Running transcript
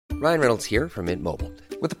Ryan Reynolds here from Mint Mobile.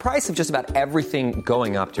 With the price of just about everything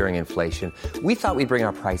going up during inflation, we thought we'd bring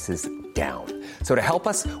our prices down. So to help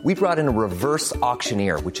us, we brought in a reverse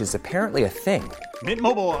auctioneer, which is apparently a thing. Mint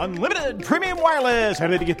Mobile Unlimited Premium Wireless. How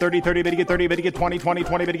to get 30, 30, bit to get 30, bit to get 20, 20,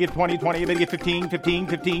 20, bit to get 20, 20, bit to get 15, 15,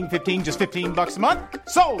 15, 15, just $15 a month?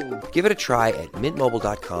 Sold! Give it a try at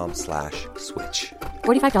mintmobile.com/switch.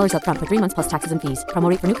 $45 up front for 3 months plus taxes and fees. Promo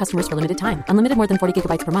rate for new customers for limited time. Unlimited more than 40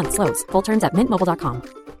 gigabytes per month. Slows full terms at mintmobile.com.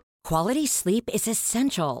 Quality sleep is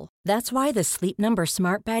essential. That's why the Sleep Number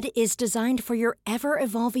Smart Bed is designed for your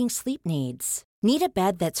ever-evolving sleep needs. Need a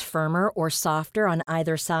bed that's firmer or softer on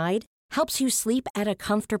either side? Helps you sleep at a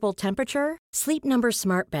comfortable temperature? Sleep Number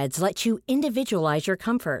Smart Beds let you individualize your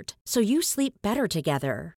comfort, so you sleep better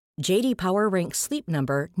together. J.D. Power ranks Sleep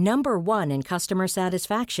Number number 1 in customer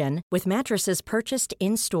satisfaction with mattresses purchased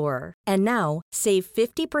in-store. And now, save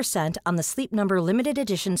 50% on the Sleep Number Limited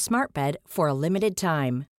Edition Smart Bed for a limited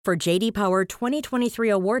time. For J.D. Power 2023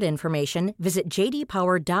 award information, visit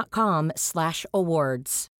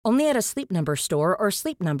jdpower.com/awards. Only at a Sleep Number store or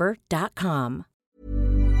sleepnumber.com.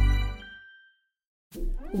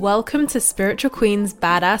 Welcome to Spiritual Queen's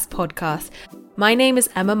Badass Podcast. My name is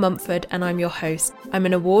Emma Mumford and I'm your host. I'm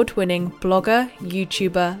an award-winning blogger,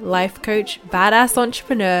 YouTuber, life coach, badass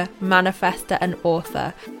entrepreneur, manifester, and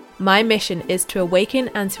author. My mission is to awaken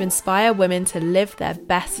and to inspire women to live their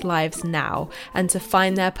best lives now and to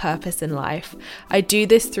find their purpose in life. I do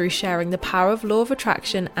this through sharing the power of law of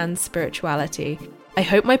attraction and spirituality. I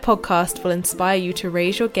hope my podcast will inspire you to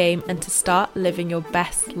raise your game and to start living your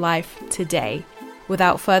best life today.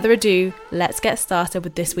 Without further ado, let's get started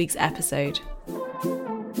with this week's episode.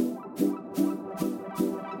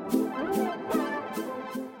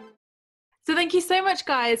 So thank you so much,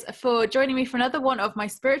 guys, for joining me for another one of my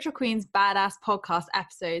Spiritual Queen's Badass Podcast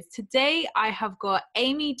episodes. Today, I have got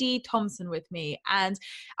Amy D. Thompson with me, and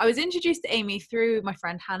I was introduced to Amy through my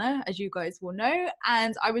friend Hannah, as you guys will know,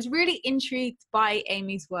 and I was really intrigued by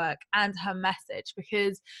Amy's work and her message,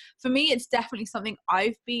 because for me, it's definitely something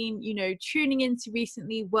I've been, tuning into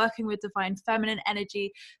recently, working with divine feminine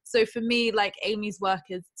energy. So for me, like, Amy's work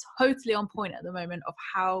is totally on point at the moment of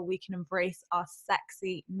how we can embrace our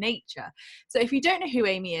sexy nature. So if you don't know who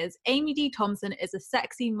Amy is, Amy D. Thompson is a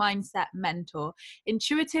sexy mindset mentor,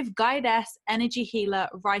 intuitive guidess, energy healer,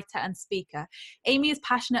 writer, and speaker. Amy is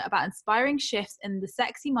passionate about inspiring shifts in the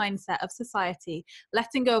sexy mindset of society,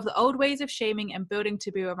 letting go of the old ways of shaming and building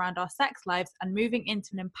taboo around our sex lives, and moving into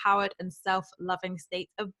an empowered and self-loving state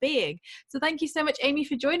of being. So thank you so much, Amy,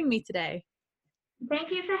 for joining me today.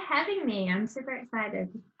 Thank you for having me. I'm super excited.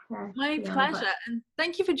 My pleasure. And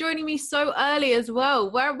thank you for joining me so early as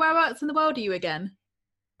well. Whereabouts in the world are you again?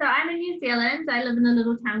 So I'm in New Zealand. I live in a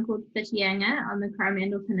little town called Whitianga on the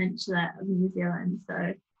Coromandel Peninsula of New Zealand.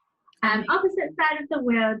 So opposite side of the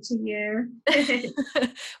world to you.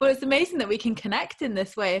 Well, it's amazing that we can connect in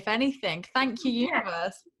this way, if anything. Thank you,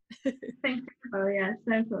 universe. Thank you. Oh, yeah,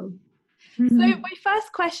 so cool. So my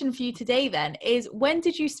first question for you today then is, when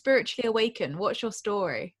did you spiritually awaken? What's your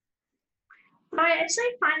story? So I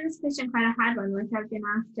actually find this question quite a hard one. Like, I've been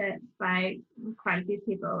asked it by quite a few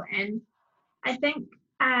people, and I think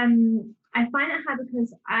I find it hard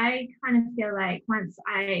because I kind of feel like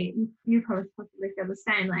you probably possibly feel the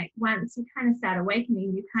same, like once you kind of start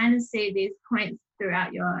awakening, you kind of see these points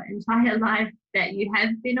throughout your entire life that you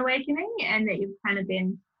have been awakening, and that you've kind of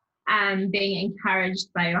been being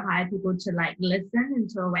encouraged by your higher people to like listen and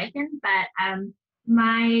to awaken. But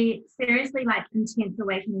my seriously like intense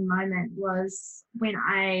awakening moment was when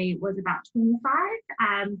I was about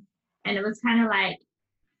 25, and it was kind of like,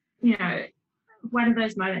 one of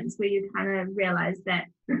those moments where you kind of realize that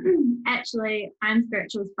actually I'm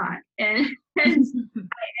spiritual as fuck, and I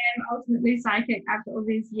am ultimately psychic after all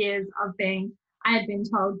these years of I had been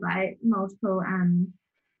told by multiple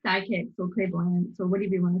psychics or clairvoyants or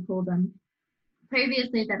whatever you want to call them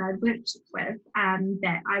previously that I'd worked with,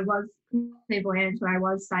 that I was clairvoyant, or I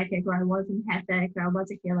was psychic, or I was empathic, or I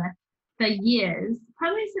was a healer for years.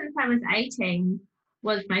 Probably since I was 18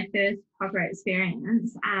 was my first proper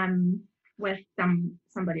experience with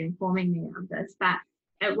somebody informing me of this. But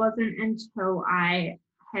it wasn't until I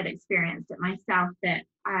had experienced it myself that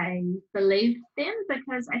I believed them,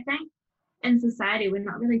 because I think in society we're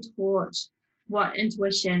not really taught what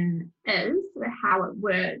intuition is, how it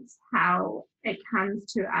works, how it comes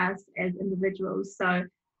to us as individuals. So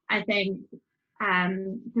I think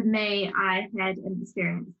for me, I had an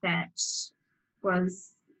experience that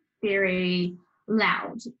was very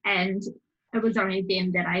loud, and it was only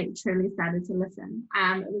then that I truly started to listen.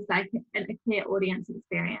 It was like a clear audience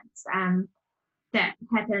experience. that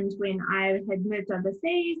happened when I had moved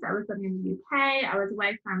overseas. I was living in the UK. I was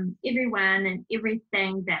away from everyone and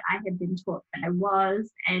everything that I had been taught that I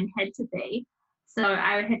was and had to be. So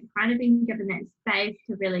I had kind of been given that space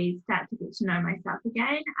to really start to get to know myself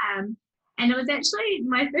again. And it was actually,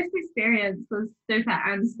 my first experience was super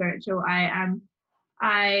unspiritual.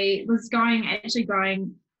 I was going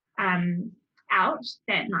out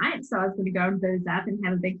that night. So I was going to go and booze up and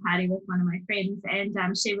have a big party with one of my friends.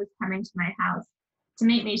 And she was coming to my house to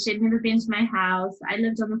meet me. She'd never been to my house. I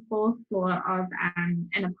lived on the 4th floor of an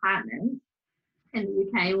apartment in the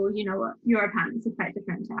UK. Well, you know what, your apartments are quite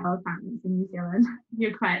different to our apartments in New Zealand.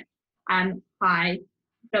 You're quite high,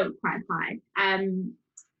 built quite high.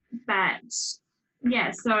 But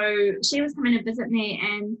yeah, so she was coming to visit me,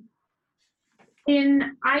 and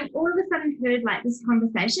then I all of a sudden heard like this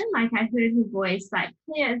conversation, like I heard her voice like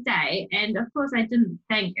clear as day. And of course I didn't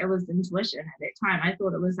think it was intuition at that time. I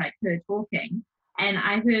thought it was like her talking. And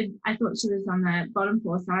I thought she was on the bottom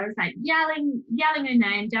floor. So I was like yelling her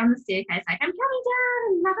name down the staircase, like, I'm coming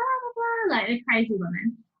down, blah, blah, blah, blah, like a crazy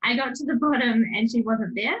woman. I got to the bottom and she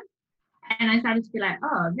wasn't there. And I started to be like,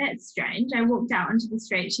 oh, that's strange. I walked out onto the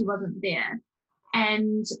street, she wasn't there.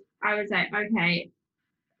 And I was like, okay,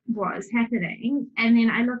 what is happening? And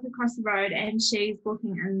then I look across the road and she's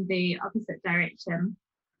walking in the opposite direction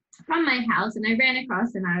from my house. And I ran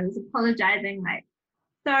across and I was apologizing, like,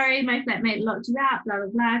 sorry, my flatmate locked you out, blah, blah,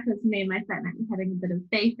 blah, because me and my flatmate were having a bit of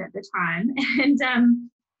beef at the time. And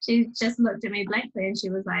she just looked at me blankly and she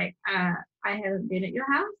was like, I haven't been at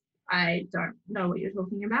your house. I don't know what you're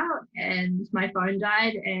talking about. And my phone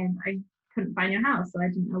died and I couldn't find your house, so I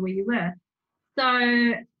didn't know where you were. So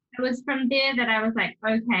it was from there that I was like,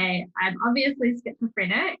 okay, I'm obviously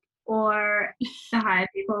schizophrenic, or the higher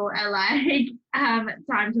people are like,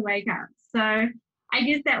 time to wake up. So I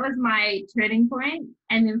guess that was my turning point.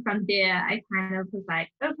 And then from there, I kind of was like,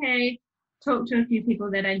 okay, talk to a few people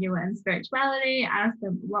that I knew in spirituality, ask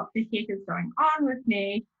them what the heck is going on with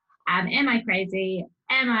me. Am I crazy?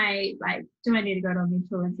 Am I like, do I need to go to a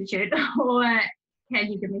mental institute? Or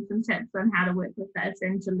can you give me some tips on how to work with this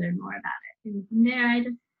and to learn more about it? And from there, I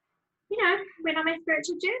just, went on my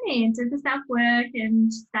spiritual journey and did the self-work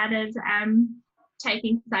and started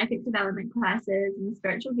taking psychic development classes and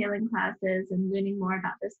spiritual healing classes and learning more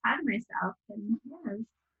about this part of myself. And yeah,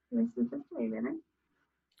 the rest is history, really.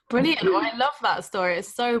 Brilliant. Oh, I love that story.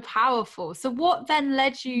 It's so powerful. So what then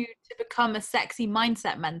led you to become a sexy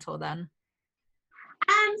mindset mentor then?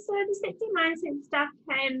 So the sexy mindset stuff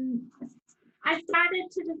came, I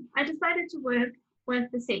decided to work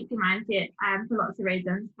with the sexy mindset for lots of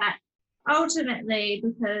reasons, but ultimately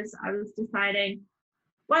because I was deciding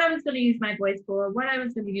what I was going to use my voice for, what I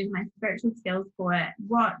was going to use my spiritual skills for,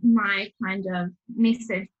 what my kind of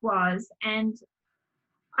message was. And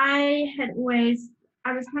I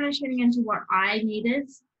was kind of tuning into what I needed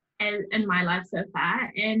in my life so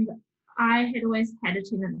far. And I had always had a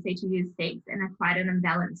tendency to use sex in quite an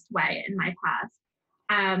imbalanced way in my past.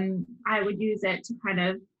 I would use it to kind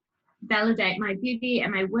of validate my beauty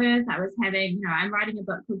and my worth. I was having, I'm writing a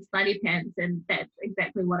book called Slutty Pants, and that's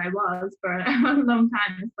exactly what I was for a long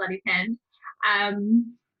time, a slutty pants.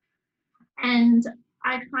 And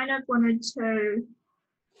I kind of wanted to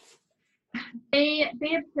be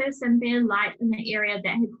a person, be a light in the area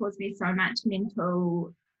that had caused me so much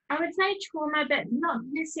mental, I would say trauma, but not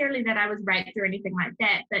necessarily that I was raped or anything like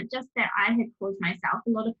that, but just that I had caused myself a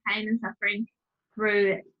lot of pain and suffering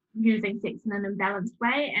through using sex in an imbalanced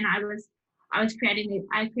way. And I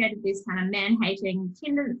created these kind of man-hating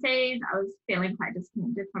tendencies. I was feeling quite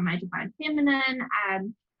disconnected from my divine feminine.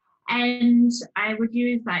 And I would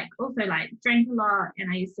use drink a lot,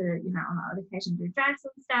 and I used to, on the odd occasion do drugs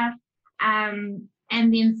and stuff.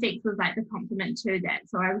 And then sex was like the complement to that.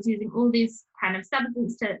 So I was using all these kind of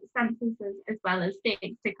substances as well as sex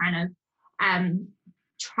to kind of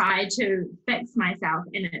try to fix myself,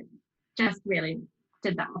 and it just really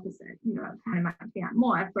did the opposite. It kind of mucked me out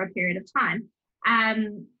more for a period of time.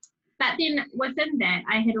 But then within that,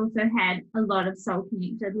 I had also had a lot of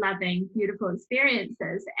soul-connected, loving, beautiful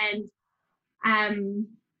experiences. And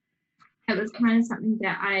it was kind of something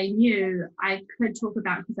that I knew I could talk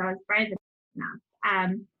about because I was brave enough.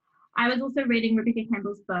 I was also reading Rebecca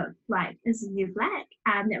Campbell's book, like, Is the New Black?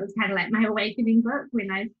 That was kind of like my awakening book when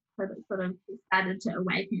I sort of started to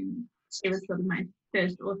awaken. She was sort of my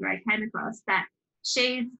first author I came across. But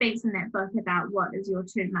she speaks in that book about what is your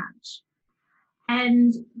too much.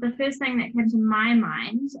 And the first thing that came to my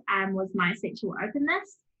mind was my sexual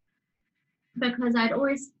openness, because I'd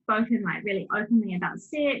always spoken like really openly about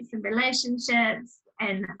sex and relationships,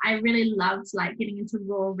 and I really loved like getting into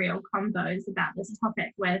raw, real combos about this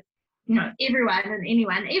topic with everyone and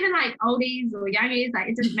anyone, even like oldies or youngies, like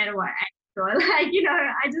it didn't matter what age or like,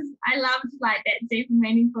 I loved like that deep and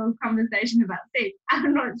meaningful conversation about sex.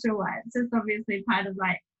 I'm not sure why. It's just obviously part of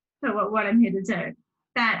like what I'm here to do.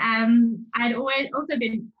 But I'd always also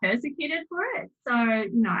been persecuted for it. So,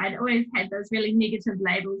 I'd always had those really negative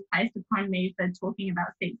labels placed upon me for talking about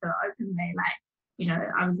sex so openly. Like,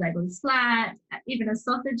 I was labeled a slut, even a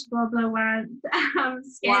sausage gobbler once,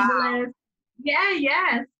 scandalous. Wow.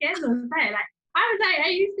 Yeah, scandalous. Like, I was like,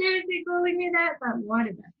 are you seriously calling me that? But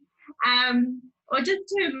whatever. Or just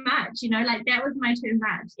too much, like that was my too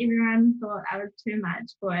much. Everyone thought I was too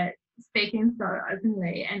much for speaking so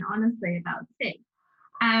openly and honestly about sex.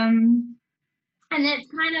 And that's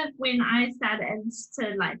kind of when I started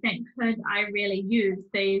to like think, could I really use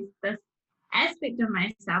this aspect of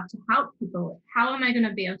myself to help people? How am I going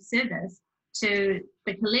to be of service to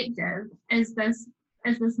the collective? Is this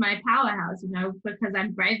my powerhouse, because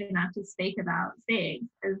I'm brave enough to speak about sex?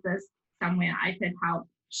 Is this somewhere I could help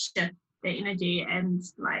shift the energy and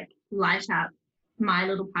like light up my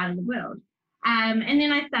little part of the world? And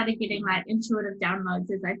then I started getting like intuitive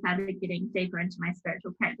downloads as I started getting deeper into my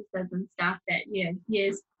spiritual practices and stuff that,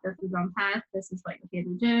 yes, this is on path, this is what you're here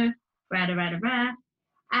to do,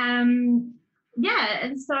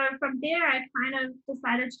 and so from there I kind of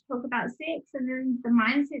decided to talk about sex, and then the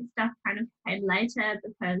mindset stuff kind of came later,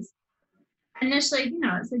 because initially,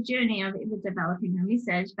 it's a journey of ever developing a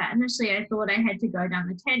message, but initially I thought I had to go down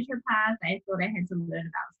the tantra path. I thought I had to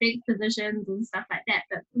learn about sex positions and stuff like that.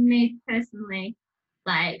 But for me personally,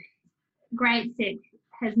 like, great sex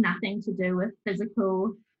has nothing to do with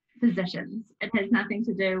physical positions. It has nothing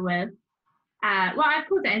to do with, of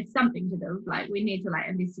course it has something to do with, like, we need to like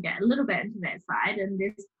investigate a little bit into that side, and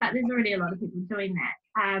there's already a lot of people doing that.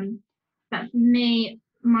 But for me,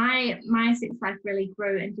 my sex life really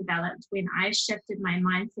grew and developed when I shifted my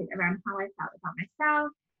mindset around how I felt about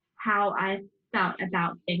myself, how I felt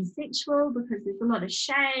about being sexual, because there's a lot of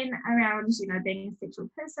shame around, being a sexual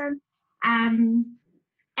person, and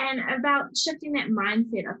about shifting that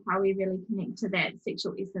mindset of how we really connect to that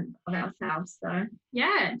sexual essence of ourselves. So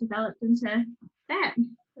yeah, it developed into that.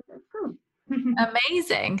 So that's cool.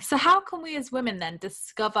 Amazing. So how can we as women then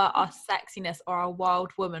discover our sexiness or our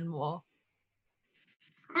wild woman more?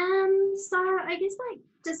 So I guess like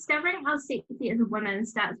discovering our sexy as a woman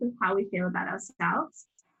starts with how we feel about ourselves,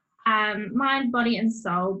 mind, body, and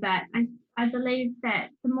soul. But I believe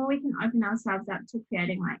that the more we can open ourselves up to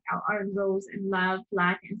creating like our own rules in love,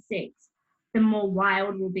 life, and sex, the more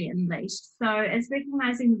wild will be unleashed. So it's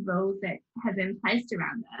recognizing the rules that have been placed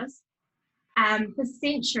around us for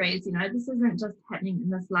centuries. This isn't just happening in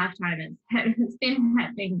this lifetime. It's been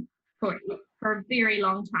happening for a very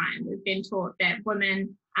long time. We've been taught that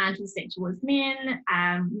women aren't as sexual as men.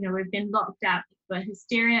 We've been locked up for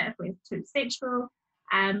hysteria if we're too sexual.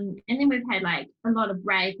 And then we've had like a lot of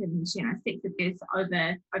rape and sex abuse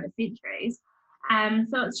over centuries.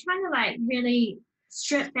 So it's trying to like really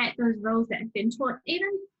strip back those rules that have been taught even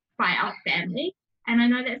by our family. And I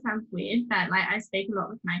know that sounds weird, but like I speak a lot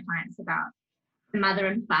with my clients about the mother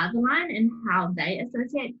and father line and how they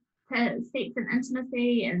associate sex and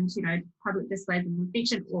intimacy and public displays of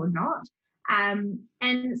affection or not,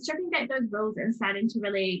 and stripping back those rules and starting to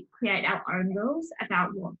really create our own rules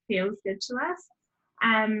about what feels good to us.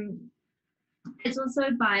 It's also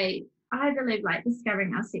I believe like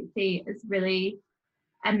discovering our sexy is really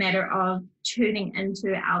a matter of tuning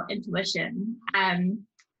into our intuition,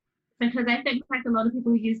 because I think like a lot of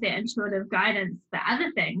people use their intuitive guidance for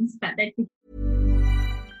other things, but they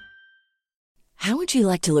How would you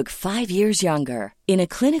like to look 5 years younger? In a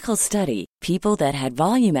clinical study, people that had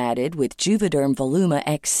volume added with Juvederm Voluma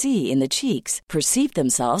XC in the cheeks perceived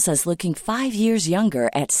themselves as looking 5 years younger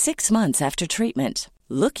at 6 months after treatment.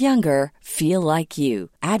 Look younger, feel like you.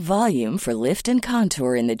 Add volume for lift and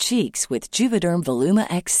contour in the cheeks with Juvederm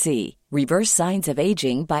Voluma XC. Reverse signs of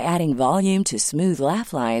aging by adding volume to smooth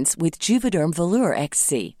laugh lines with Juvederm Volure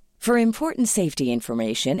XC. For important safety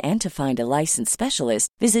information and to find a licensed specialist,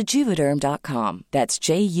 visit Juvederm.com. That's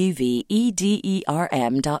JUVEDERM.com.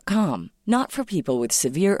 Not for people with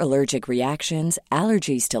severe allergic reactions,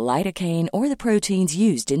 allergies to lidocaine, or the proteins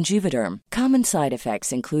used in Juvederm. Common side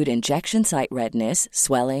effects include injection site redness,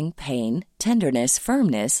 swelling, pain, tenderness,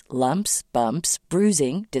 firmness, lumps, bumps,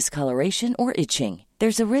 bruising, discoloration, or itching.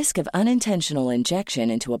 There's a risk of unintentional injection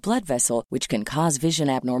into a blood vessel, which can cause vision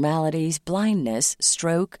abnormalities, blindness,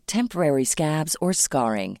 stroke, temporary scabs, or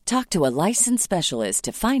scarring. Talk to a licensed specialist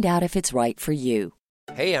to find out if it's right for you.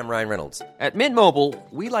 Hey, I'm Ryan Reynolds. At Mint Mobile,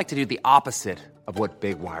 we like to do the opposite of what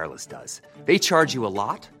Big Wireless does. They charge you a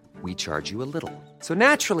lot, we charge you a little. So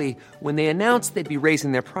naturally, when they announced they'd be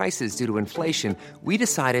raising their prices due to inflation, we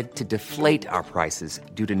decided to deflate our prices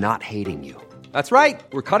due to not hating you. That's right.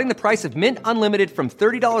 We're cutting the price of Mint Unlimited from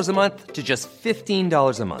 $30 a month to just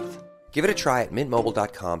 $15 a month. Give it a try at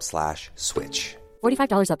mintmobile.com/switch.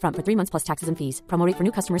 $45 up front for 3 months plus taxes and fees. Promo rate for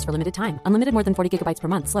new customers for limited time. Unlimited more than 40 gigabytes per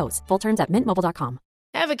month. Slows full terms at mintmobile.com.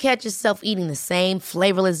 Ever catch yourself eating the same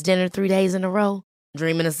flavorless dinner 3 days in a row?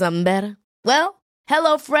 Dreaming of something better? Well,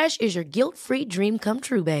 HelloFresh is your guilt-free dream come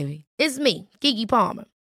true, baby. It's me, Keke Palmer.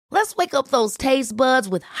 Let's wake up those taste buds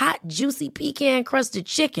with hot, juicy pecan-crusted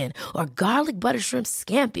chicken or garlic butter shrimp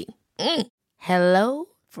scampi. Hello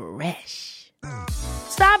Fresh.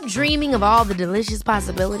 Stop dreaming of all the delicious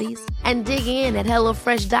possibilities and dig in at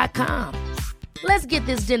HelloFresh.com. Let's get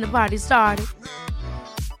this dinner party started.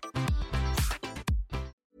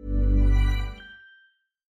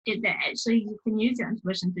 That actually you can use your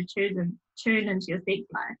intuition to choose and tune into your sex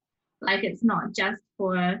life. Like it's not just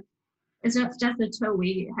a tool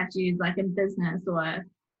we have to use like in business or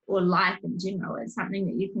life in general. It's something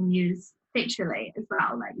that you can use sexually as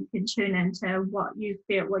well. Like you can tune into what you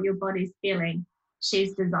feel, what your body's feeling,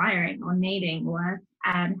 she's desiring or needing, or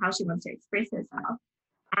how she wants to express herself.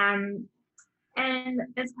 And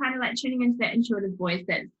it's kind of like tuning into that intuitive voice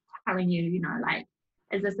that's telling you, you know, like,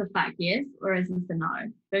 is this a fuck yes or is this a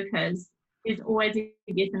no? Because there's always a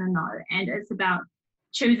yes and a no. And it's about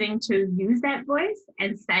choosing to use that voice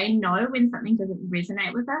and say no when something doesn't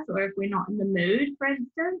resonate with us, or if we're not in the mood, for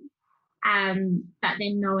instance. But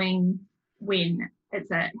then knowing when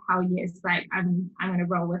it's a hell yes, like I'm going to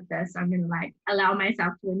roll with this. I'm going to like allow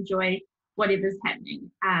myself to enjoy whatever's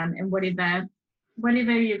happening, and whatever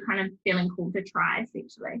you're kind of feeling called to try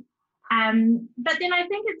sexually. But then I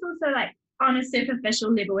think it's also like, on a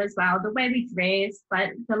superficial level as well, the way we dress,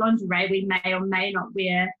 like the lingerie we may or may not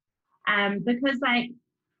wear, because like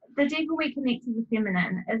the deeper we connect to the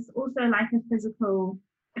feminine is also like a physical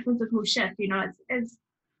shift. You know, it's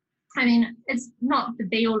not the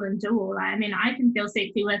be all and do all. I mean, I can feel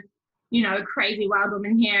sexy with, you know, crazy wild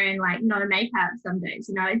woman hair and like no makeup some days.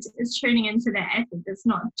 You know, it's tuning into that aspect. It's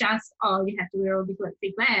not just, oh, you have to wear all the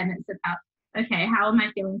glitzy glam. It's about, okay, how am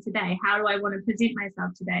I feeling today? How do I want to present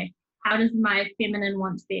myself today? How does my feminine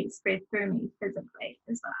want to be expressed through me physically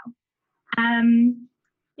as well?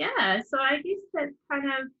 So I guess that's kind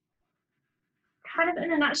of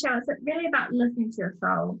in a nutshell, it's really about listening to your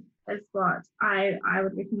soul is what I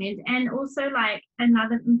would recommend. And also like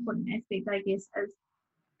another important aspect, I guess, is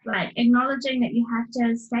like acknowledging that you have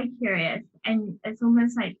to stay curious. And it's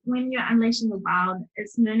almost like when you're unleashing the wild,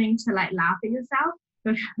 it's learning to like laugh at yourself,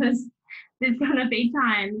 because there's going to be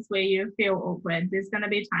times where you feel awkward. There's going to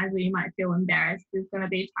be times where you might feel embarrassed. There's going to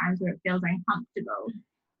be times where it feels uncomfortable.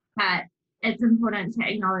 But it's important to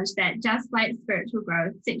acknowledge that just like spiritual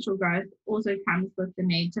growth, sexual growth also comes with the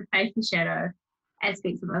need to face the shadow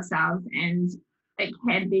aspects of ourselves. And it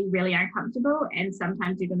can be really uncomfortable. And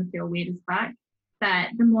sometimes you're going to feel weird as fuck.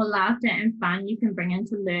 But the more laughter and fun you can bring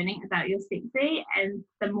into learning about your sexy, and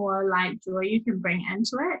the more like joy you can bring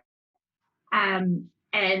into it, and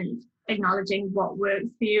acknowledging what works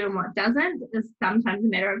for you and what doesn't is sometimes a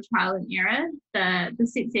matter of trial and error. The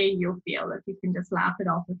sexier you'll feel if you can just laugh it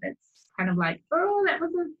off, if it's kind of like, oh, that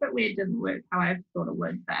was a bit weird, didn't work how I thought it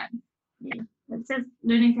would. But yeah, it's just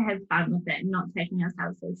learning to have fun with it and not taking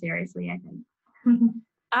ourselves so seriously, I think.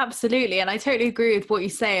 Absolutely. And I totally agree with what you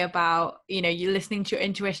say about, you know, you're listening to your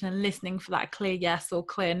intuition and listening for that clear yes or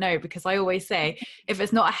clear no, because I always say if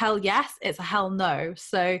it's not a hell yes, it's a hell no.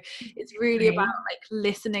 So it's really about like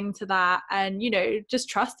listening to that and, you know, just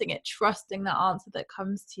trusting the answer that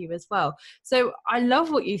comes to you as well. So I love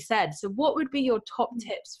what you said. So what would be your top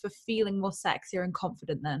tips for feeling more sexier and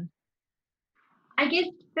confident then? I guess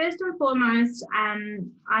first and foremost,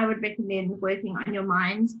 I would recommend working on your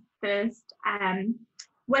mind first.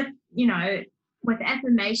 With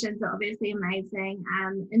affirmations are obviously amazing,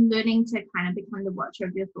 and learning to kind of become the watcher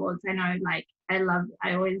of your thoughts. I know, like, I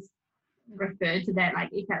always refer to that,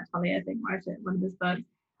 like Eckhart Tolle, I think, wrote it in one of his books.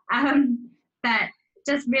 But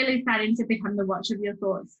just really starting to become the watcher of your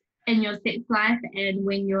thoughts in your sex life, and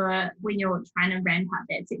when you're trying to ramp up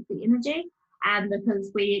that sexy energy, because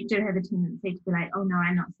we do have a tendency to be like, oh no,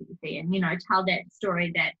 I'm not sexy, and, you know, tell that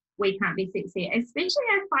story that we can't be sexy. Especially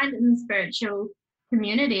I find in the spiritual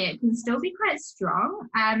community, it can still be quite strong.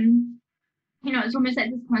 It's almost like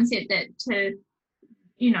this concept that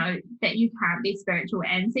you can't be spiritual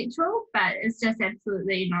and sexual, but it's just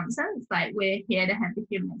absolutely nonsense. Like, we're here to have the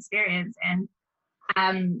human experience, and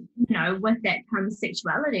with that comes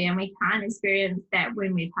sexuality, and we can't experience that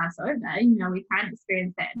when we pass over. We can't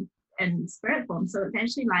experience that in spirit form. So it's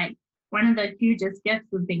actually like one of the hugest gifts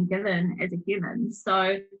we've been given as a human.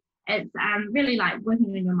 So it's really like working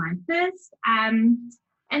on your mind first, and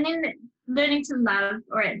then learning to love,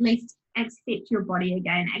 or at least accept your body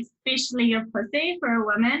again, especially your pussy. For a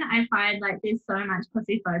woman, I find like there's so much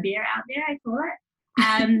pussy phobia out there, I call it.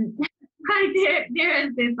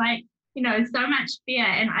 Like there's like, you know, so much fear,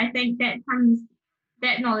 and I think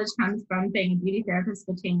that knowledge comes from being a beauty therapist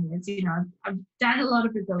for 10 years. You know, I've done a lot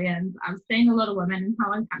of Brazilians, I've seen a lot of women and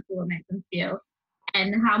how uncomfortable it makes them feel,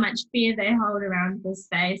 and how much fear they hold around this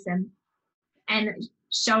space, and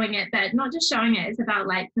showing it, but not just showing it, it's about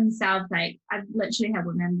like themselves. Like I've literally had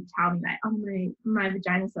women tell me like, oh, my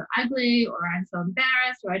vagina's so ugly, or I'm so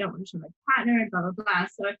embarrassed, or I don't want to show my partner, blah blah blah.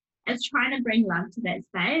 So it's trying to bring love to that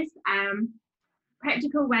space.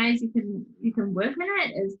 Practical ways you can work on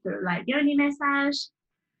it is through like yoni massage,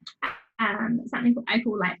 something I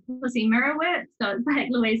call like pussy mirror work. So it's like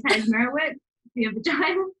Louise Hay's mirror work for your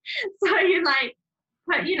vagina. So you like,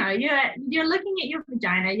 but you know, you're looking at your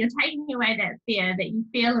vagina, you're taking away that fear that you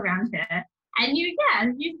feel around her, and you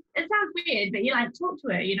it sounds weird, but you like talk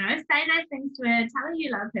to her, you know, say nice things to her, tell her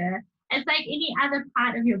you love her. It's like any other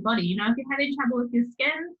part of your body, you know, if you're having trouble with your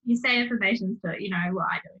skin, you say affirmations to it, you know, what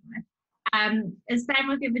I do anyway. It's same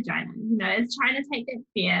with your vagina, you know, it's trying to take that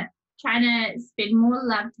fear, trying to spend more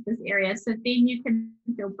love to this area, so then you can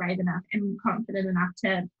feel brave enough and confident enough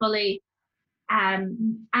to fully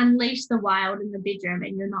unleash the wild in the bedroom,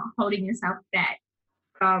 and you're not holding yourself back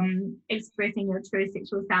from expressing your true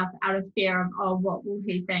sexual self out of fear of, oh, what will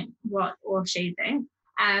he think, what or she think,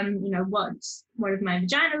 you know, what is my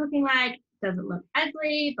vagina looking like, does it look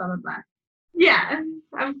ugly, blah blah blah. Yeah,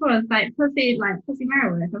 of course, like pussy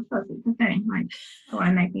mirror work, of course it's a thing, like, oh,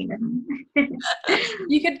 I'm making it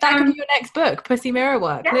different. That could be your next book, Pussy Mirror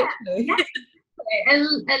Work. Yeah, literally. Yeah.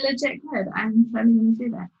 It legit could. I'm totally going to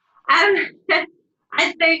do that.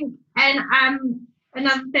 I think, and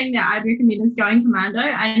another thing that I'd recommend is going commando.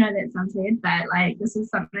 I know that sounds weird, but like this is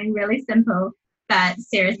something really simple that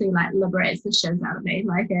seriously like liberates the shiz out of me.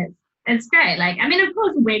 Like it's great. Like, I mean, of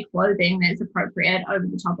course, wear clothing that's appropriate over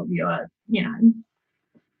the top of your, you know,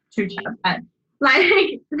 true job. But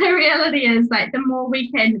like the reality is, like, the more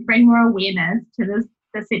we can bring more awareness to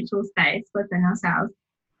the sexual space within ourselves,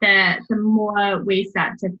 the more we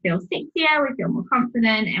start to feel sexier, we feel more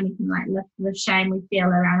confident, and we can like lift the shame we feel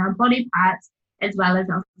around our body parts as well as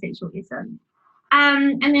our sexual essence.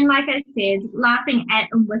 And then, like I said, laughing at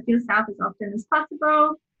and with yourself as often as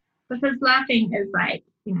possible, because laughing is like,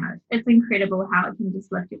 you know, it's incredible how it can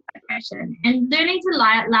just lift your vibration. And learning to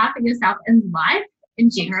laugh at yourself in life in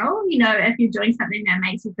general, you know, if you're doing something that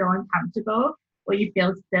makes you feel uncomfortable or you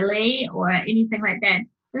feel silly or anything like that,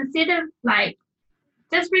 instead of like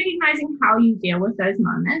just recognizing how you deal with those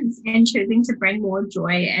moments and choosing to bring more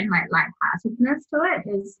joy and like lightheartedness to it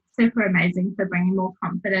is super amazing for bringing more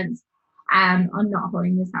confidence on not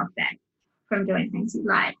holding yourself back from doing things you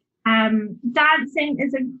like. Dancing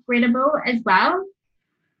is incredible as well.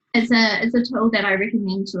 It's a tool that I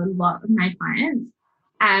recommend to a lot of my clients.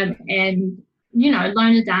 And you know,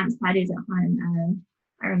 loner dance parties at home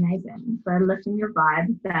are amazing for lifting your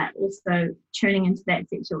vibe, but also tuning into that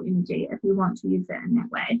sexual energy if you want to use it in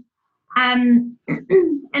that way. And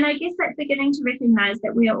I guess that's beginning to recognize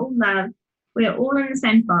that we are all loved. We are all in the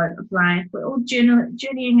same boat of life. We're all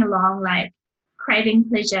journeying along, like craving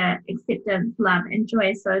pleasure, acceptance, love, and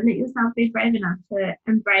joy. So let yourself be brave enough to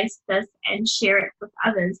embrace this and share it with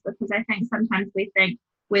others, because I think sometimes we think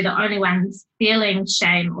we're the only ones feeling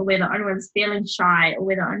shame, or we're the only ones feeling shy, or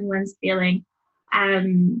we're the only ones feeling,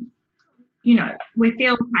 you know, we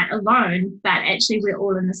feel quite alone, but actually we're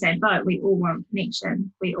all in the same boat. We all want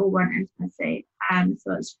connection. We all want intimacy.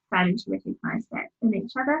 So it's starting to recognize that in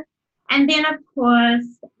each other. And then, of course,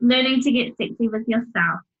 learning to get sexy with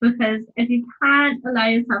yourself, because if you can't allow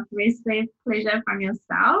yourself to receive pleasure from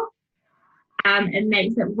yourself, it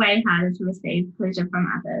makes it way harder to receive pleasure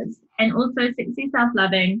from others. And also, sexy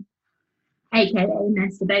self-loving, aka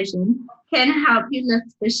masturbation, can help you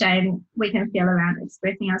lift the shame we can feel around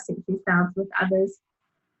expressing our sexy selves with others.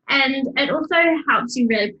 And it also helps you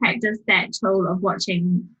really practice that tool of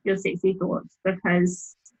watching your sexy thoughts,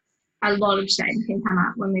 because a lot of shame can come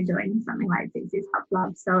up when we're doing something like sexy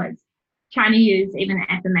self-love. So it's trying to use even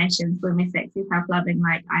affirmations when we're sexy self-loving,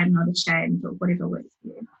 like I'm not ashamed, or whatever works for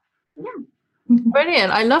you. Yeah.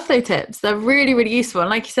 Brilliant. I love those tips. They're really, really useful. And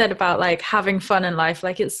like you said about like having fun in life,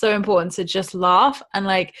 like it's so important to just laugh. And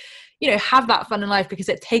like, have that fun in life, because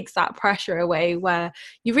it takes that pressure away, where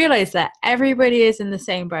you realize that everybody is in the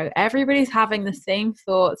same boat. Everybody's having the same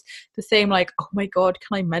thoughts, the same like, oh my God,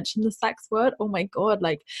 can I mention the sex word? Oh my God,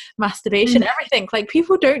 like masturbation, everything. Like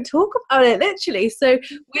people don't talk about it, literally. So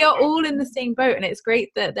we are all in the same boat, and it's great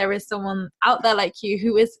that there is someone out there like you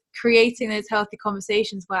who is creating those healthy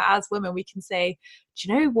conversations where as women we can say,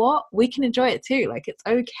 do you know what, we can enjoy it too, like it's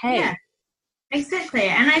okay. Yeah, exactly.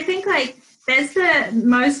 And I think like that's the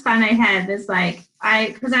most fun I have is like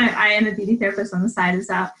because I am a beauty therapist on the side as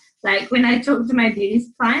well, like when I talk to my beauty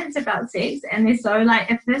clients about sex and they're so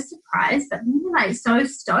like at first surprised, but then they're like so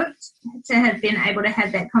stoked to have been able to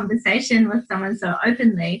have that conversation with someone so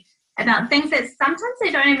openly about things that sometimes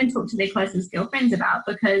they don't even talk to their closest girlfriends about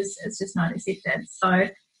because it's just not accepted. So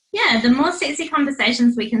yeah, the more sexy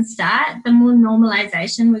conversations we can start, the more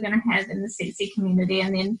normalization we're going to have in the sexy community.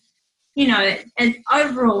 And then,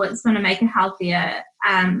 overall, it's going to make a healthier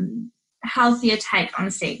take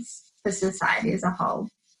on sex for society as a whole.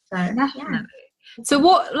 So, definitely. Yeah. So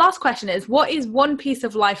last question is, what is one piece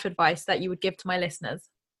of life advice that you would give to my listeners?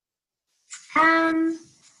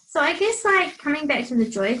 So I guess like coming back to the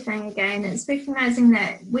joy thing again, it's recognizing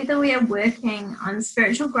that whether we are working on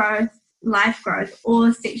spiritual growth, life growth,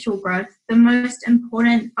 or sexual growth, the most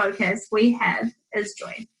important focus we have is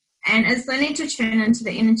joy. And it's learning to tune into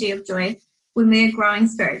the energy of joy when we're growing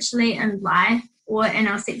spiritually in life or in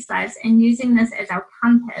our sex lives, and using this as our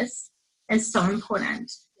compass is so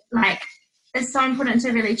important. Like, it's so important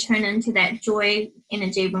to really tune into that joy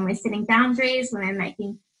energy when we're setting boundaries, when we're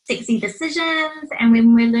making sexy decisions, and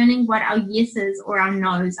when we're learning what our yeses or our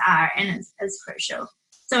nos are, and it's crucial.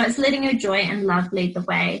 So it's letting your joy and love lead the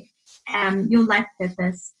way. Your life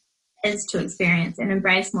purpose is to experience and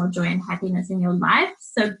embrace more joy and happiness in your life.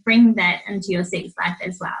 So bring that into your sex life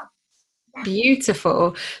as well. Yeah.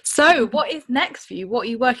 Beautiful. So what is next for you? What are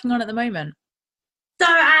you working on at the moment? So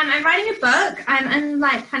I'm writing a book. I'm in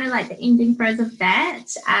kind of the ending throes of that.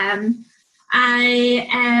 I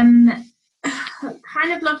am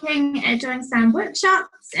kind of looking at doing some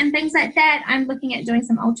workshops and things like that. I'm looking at doing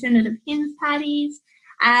some alternative hens parties.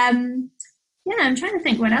 I'm trying to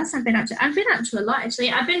think what else I've been up to. I've been up to a lot,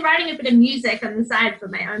 actually. I've been writing a bit of music on the side for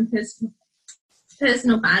my own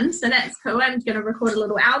personal fun, so that's cool. I'm going to record a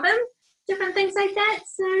little album, different things like that.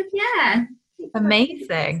 So, yeah.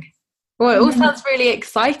 Amazing. Well, it all sounds really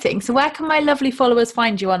exciting. So where can my lovely followers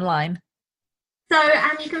find you online? So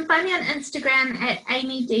you can find me on Instagram at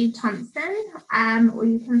Amy D. Thompson, or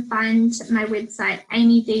you can find my website,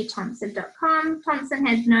 amydthompson.com. Thompson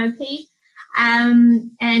has no P.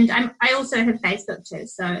 And I also have Facebook too,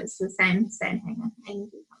 so it's the same thing, Amy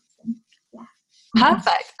D. Thompson. Yeah.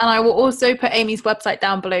 Perfect. And I will also put Amy's website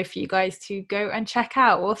down below for you guys to go and check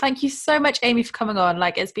out. Well, thank you so much, Amy, for coming on.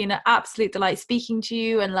 It's been an absolute delight speaking to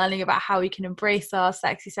you and learning about how we can embrace our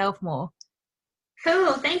sexy self more.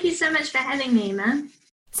 Cool. Thank you so much for having me, Emma.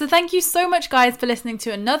 So thank you so much, guys, for listening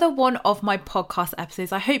to another one of my podcast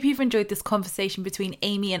episodes. I hope you've enjoyed this conversation between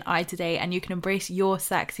Amy and I today, and you can embrace your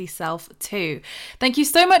sexy self too. Thank you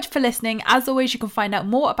so much for listening. As always, you can find out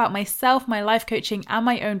more about myself, my life coaching, and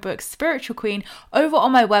my own book, Spiritual Queen, over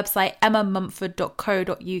on my website,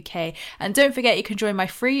 emmamumford.co.uk. And don't forget, you can join my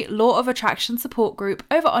free Law of Attraction support group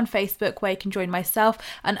over on Facebook, where you can join myself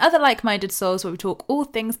and other like-minded souls where we talk all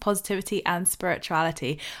things positivity and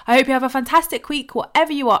spirituality. I hope you have a fantastic week,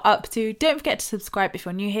 whatever you are up to. Don't forget to subscribe if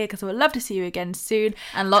you're new here, because I would love to see you again soon.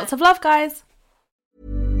 And lots of love, guys.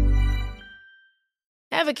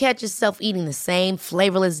 Ever catch yourself eating the same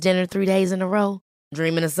flavorless dinner 3 days in a row?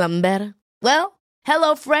 Dreaming of something better? Well,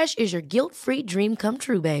 HelloFresh is your guilt-free dream come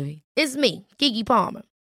true, baby. It's me, Keke Palmer.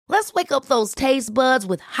 Let's wake up those taste buds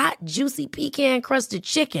with hot, juicy pecan-crusted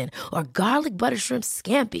chicken or garlic butter shrimp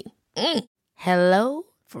scampi. Hello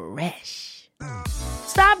Fresh.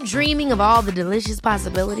 Stop dreaming of all the delicious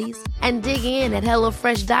possibilities and dig in at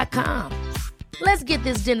HelloFresh.com. Let's get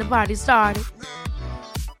this dinner party started.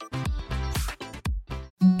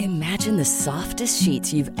 Imagine the softest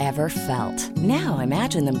sheets you've ever felt. Now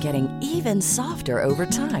imagine them getting even softer over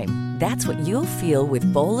time. That's what you'll feel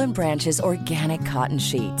with Boll & Branch's organic cotton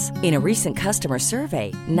sheets. In a recent customer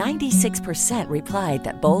survey, 96% replied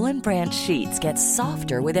that Boll & Branch sheets get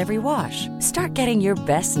softer with every wash. Start getting your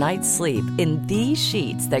best night's sleep in these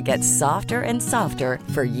sheets that get softer and softer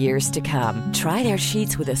for years to come. Try their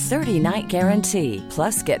sheets with a 30-night guarantee.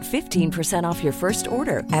 Plus, get 15% off your first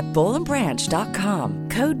order at bollandbranch.com.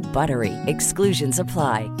 Code BUTTERY. Exclusions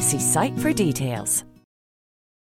apply. See site for details.